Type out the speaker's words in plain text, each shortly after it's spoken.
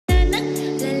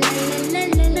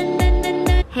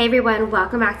Hey everyone,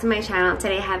 welcome back to my channel.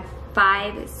 Today I have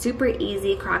 5 super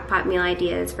easy crockpot meal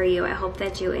ideas for you. I hope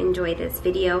that you enjoy this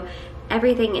video.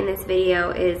 Everything in this video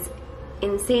is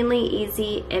insanely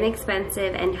easy,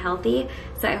 inexpensive, and healthy,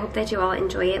 so I hope that you all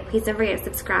enjoy it. Please don't forget to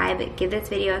subscribe, give this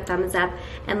video a thumbs up,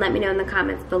 and let me know in the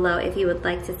comments below if you would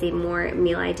like to see more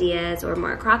meal ideas or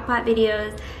more crockpot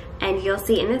videos. And you'll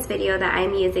see in this video that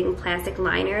I'm using plastic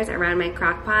liners around my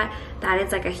crockpot. That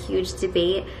is like a huge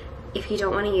debate. If you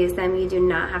don't want to use them, you do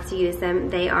not have to use them.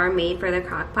 They are made for the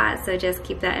crockpot, so just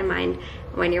keep that in mind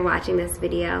when you're watching this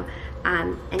video.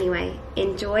 Anyway,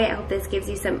 enjoy. I hope this gives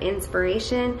you some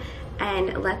inspiration,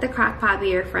 and let the crockpot be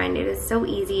your friend. It is so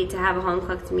easy to have a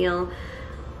home-cooked meal,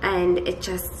 and it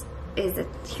just is a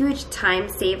huge time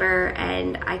saver,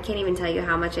 and I can't even tell you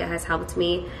how much it has helped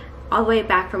me all the way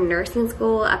back from nursing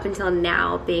school up until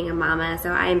now being a mama.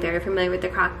 So I am very familiar with the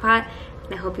crockpot,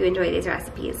 and I hope you enjoy these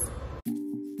recipes.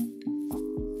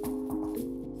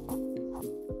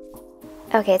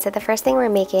 Okay, so the first thing we're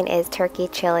making is turkey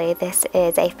chili. This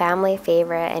is a family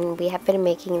favorite and we have been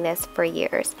making this for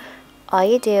years. All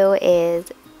you do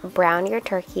is brown your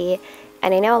turkey,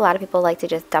 and I know a lot of people like to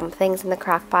just dump things in the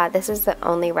crock pot. This is the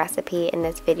only recipe in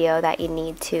this video that you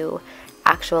need to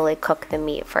actually cook the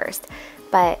meat first.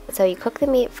 So you cook the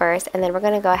meat first, and then we're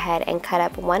going to go ahead and cut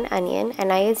up 1 onion,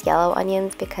 and I use yellow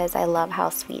onions because I love how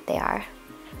sweet they are.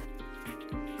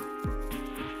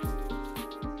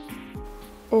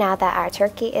 Now that our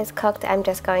turkey is cooked, I'm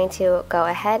just going to go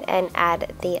ahead and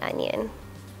add the onion.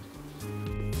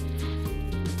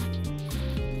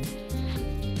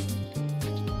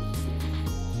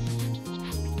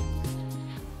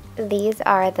 These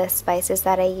are the spices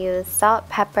that I use: salt,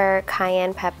 pepper,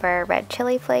 cayenne pepper, red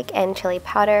chili flake, and chili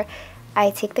powder.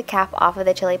 I take the cap off of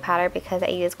the chili powder because I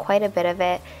use quite a bit of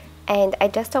it, and I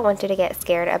just don't want you to get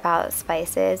scared about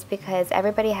spices because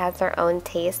everybody has their own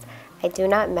taste. I do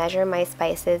not measure my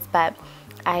spices, but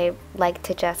I like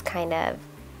to just kind of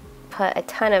put a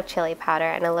ton of chili powder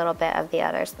and a little bit of the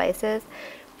other spices.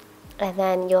 And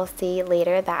then you'll see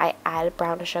later that I add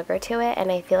brown sugar to it,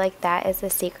 and I feel like that is the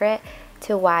secret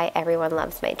to why everyone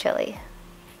loves my chili.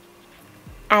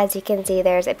 As you can see,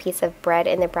 there's a piece of bread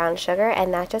in the brown sugar,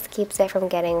 and that just keeps it from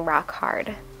getting rock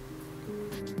hard.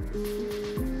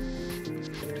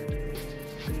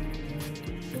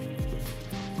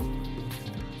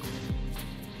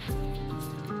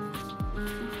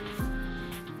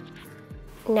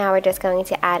 Now we're just going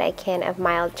to add a can of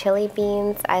mild chili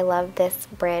beans. I love this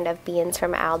brand of beans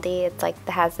from Aldi. It's like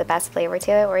it has the best flavor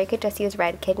to it, or you could just use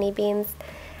red kidney beans.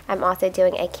 I'm also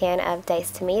doing a can of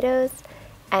diced tomatoes,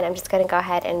 and I'm just going to go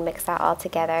ahead and mix that all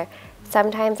together.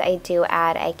 Sometimes I do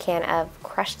add a can of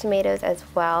crushed tomatoes as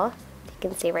well. You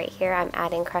can see right here I'm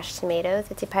adding crushed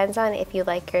tomatoes. It depends on if you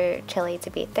like your chili to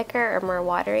be thicker or more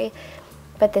watery,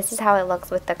 but this is how it looks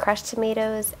with the crushed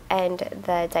tomatoes and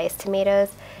the diced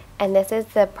tomatoes. And this is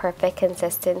the perfect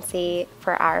consistency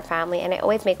for our family, and I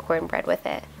always make cornbread with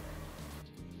it.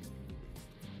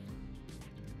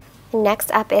 Next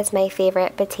up is my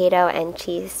favorite potato and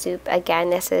cheese soup.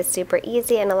 Again, this is super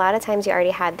easy, and a lot of times you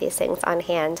already have these things on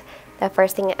hand. The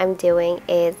first thing I'm doing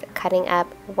is cutting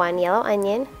up 1 yellow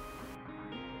onion.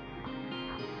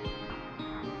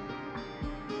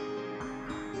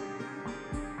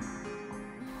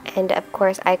 And of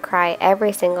course I cry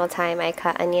every single time I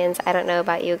cut onions. I don't know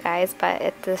about you guys,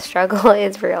 but the struggle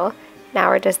is real. Now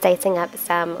we're just dicing up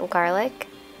some garlic.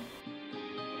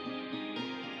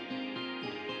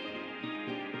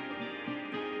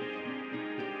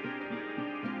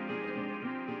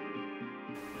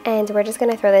 And we're just going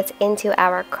to throw this into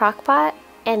our crock pot,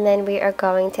 and then we are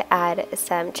going to add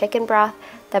some chicken broth.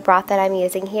 The broth that I'm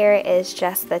using here is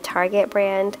just the Target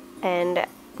brand, and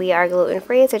we are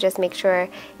gluten-free, so just make sure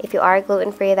if you are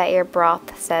gluten-free that your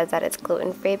broth says that it's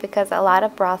gluten-free, because a lot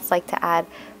of broths like to add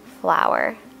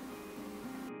flour.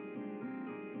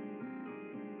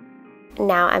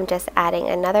 Now I'm just adding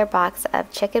another box of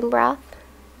chicken broth.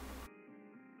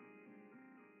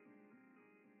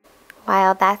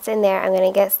 While that's in there, I'm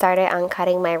going to get started on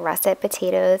cutting my russet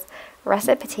potatoes.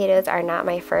 Russet potatoes are not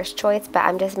my first choice, but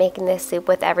I'm just making this soup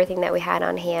with everything that we had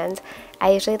on hand. I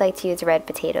usually like to use red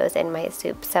potatoes in my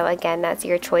soup, so again, that's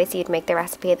your choice. You'd make the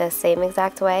recipe the same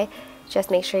exact way. Just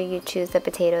make sure you choose the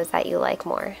potatoes that you like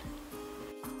more.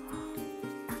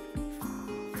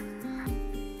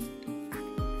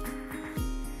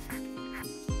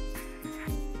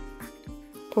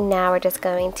 Now we're just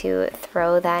going to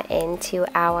throw that into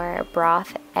our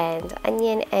broth and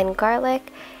onion and garlic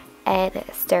and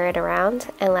stir it around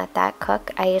and let that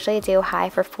cook. I usually do high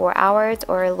for 4 hours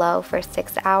or low for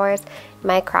 6 hours.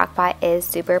 My crock pot is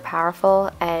super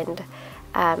powerful, and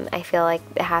I feel like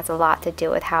it has a lot to do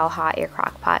with how hot your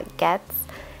crock pot gets.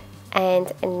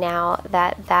 And now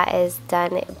that that is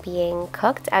done being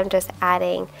cooked, I'm just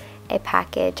adding a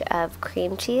package of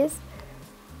cream cheese,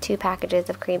 2 packages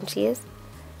of cream cheese.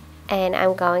 And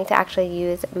I'm going to actually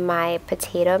use my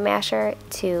potato masher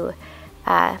to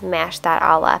mash that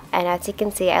all up. And as you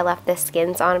can see, I left the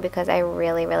skins on because I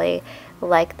really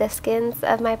like the skins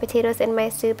of my potatoes in my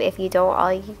soup. If you don't,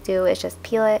 all you do is just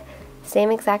peel it.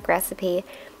 Same exact recipe.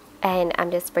 And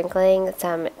I'm just sprinkling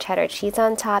some cheddar cheese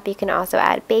on top. You can also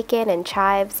add bacon and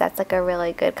chives. That's like a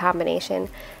really good combination.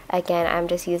 Again, I'm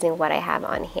just using what I have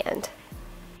on hand.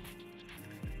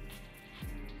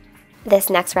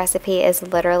 This next recipe is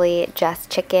literally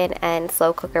just chicken and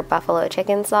slow cooker buffalo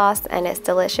chicken sauce, and it's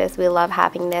delicious. We love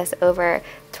having this over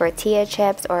tortilla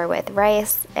chips or with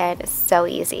rice, and it's so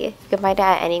easy. You can find it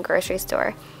at any grocery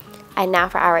store. And now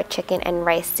for our chicken and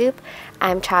rice soup,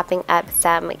 I'm chopping up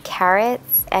some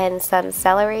carrots and some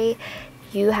celery.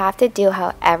 You have to do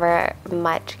however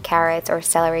much carrots or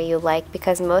celery you like,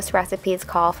 because most recipes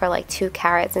call for like 2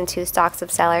 carrots and 2 stalks of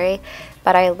celery,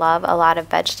 but I love a lot of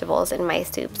vegetables in my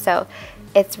soup, so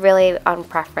it's really on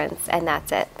preference, and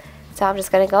that's it. So I'm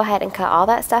just going to go ahead and cut all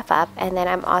that stuff up, and then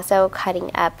I'm also cutting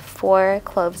up 4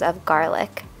 cloves of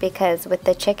garlic, because with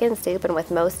the chicken soup and with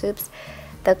most soups,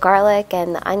 the garlic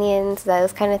and the onions,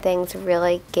 those kind of things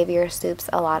really give your soups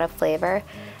a lot of flavor.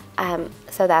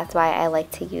 So that's why I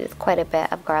like to use quite a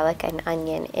bit of garlic and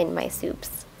onion in my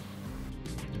soups.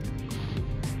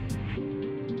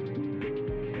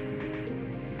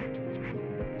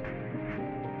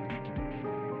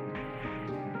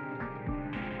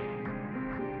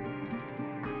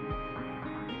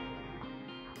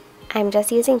 I'm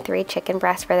just using 3 chicken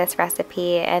breasts for this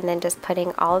recipe, and then just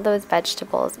putting all of those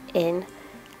vegetables in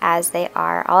as they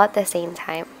are, all at the same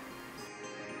time.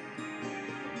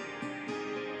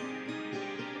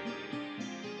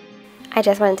 I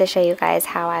just wanted to show you guys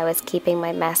how I was keeping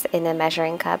my mess in the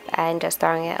measuring cup and just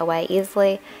throwing it away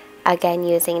easily. Again,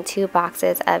 using 2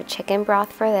 boxes of chicken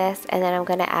broth for this, and then I'm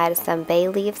going to add some bay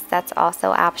leaves. That's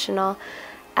also optional.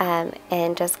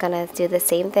 And just going to do the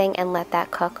same thing and let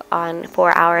that cook on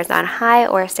 4 hours on high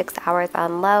or 6 hours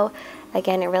on low.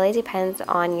 Again, it really depends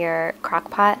on your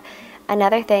crock pot.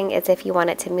 Another thing is, if you want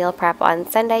it to meal prep on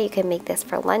Sunday, you can make this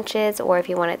for lunches, or if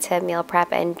you want it to meal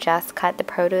prep and just cut the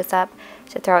produce up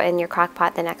to throw in your crock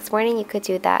pot the next morning, you could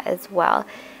do that as well.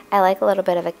 I like a little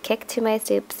bit of a kick to my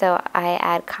soup, so I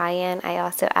add cayenne. I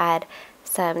also add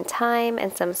some thyme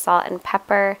and some salt and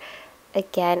pepper.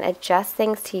 Again, adjust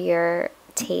things to your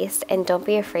taste, and don't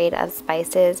be afraid of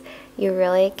spices. You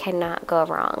really cannot go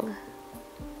wrong.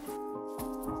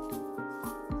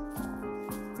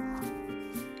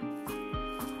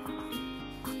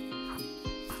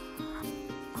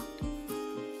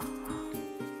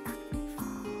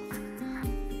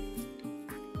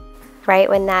 Right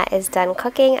when that is done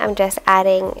cooking, I'm just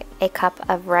adding a cup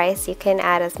of rice. You can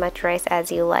add as much rice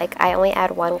as you like. I only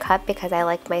add 1 cup because I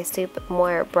like my soup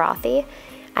more brothy.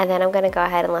 And then I'm going to go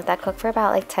ahead and let that cook for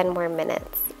about like 10 more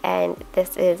minutes. And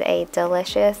this is a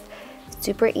delicious,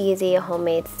 super easy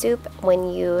homemade soup.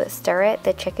 When you stir it,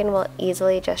 the chicken will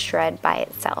easily just shred by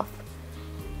itself.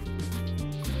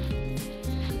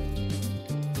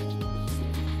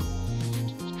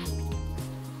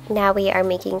 Now we are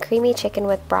making creamy chicken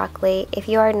with broccoli. If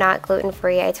you are not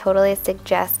gluten-free, I totally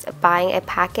suggest buying a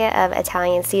packet of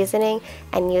Italian seasoning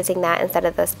and using that instead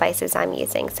of the spices I'm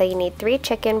using. So you need 3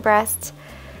 chicken breasts,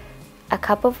 a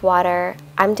cup of water.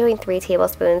 I'm doing 3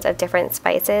 tablespoons of different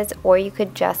spices, or you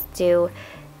could just do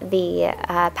the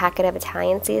packet of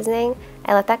Italian seasoning.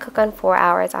 I let that cook on 4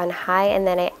 hours on high, and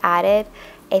then I added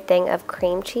a thing of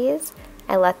cream cheese.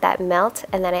 I let that melt,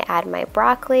 and then I add my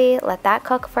broccoli, let that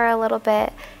cook for a little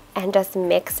bit, and just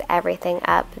mix everything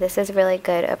up. This is really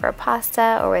good over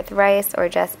pasta or with rice or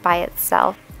just by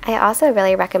itself. I also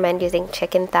really recommend using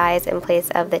chicken thighs in place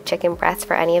of the chicken breast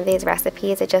for any of these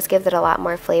recipes. It just gives it a lot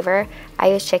more flavor.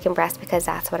 I use chicken breast because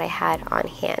that's what I had on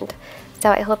hand.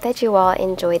 So I hope that you all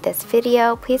enjoyed this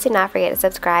video. Please do not forget to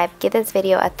subscribe, give this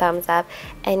video a thumbs up,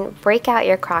 and break out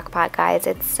your crock pot, guys.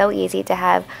 It's so easy to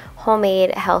have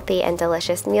homemade, healthy, and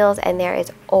delicious meals, and there is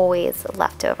always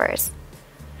leftovers.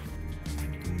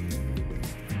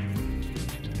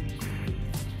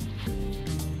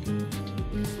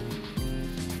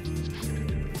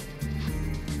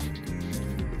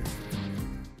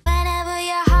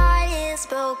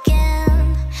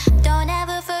 Broken, don't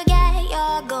ever forget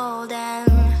you're golden.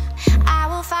 I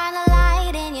will find the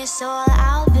light in your soul.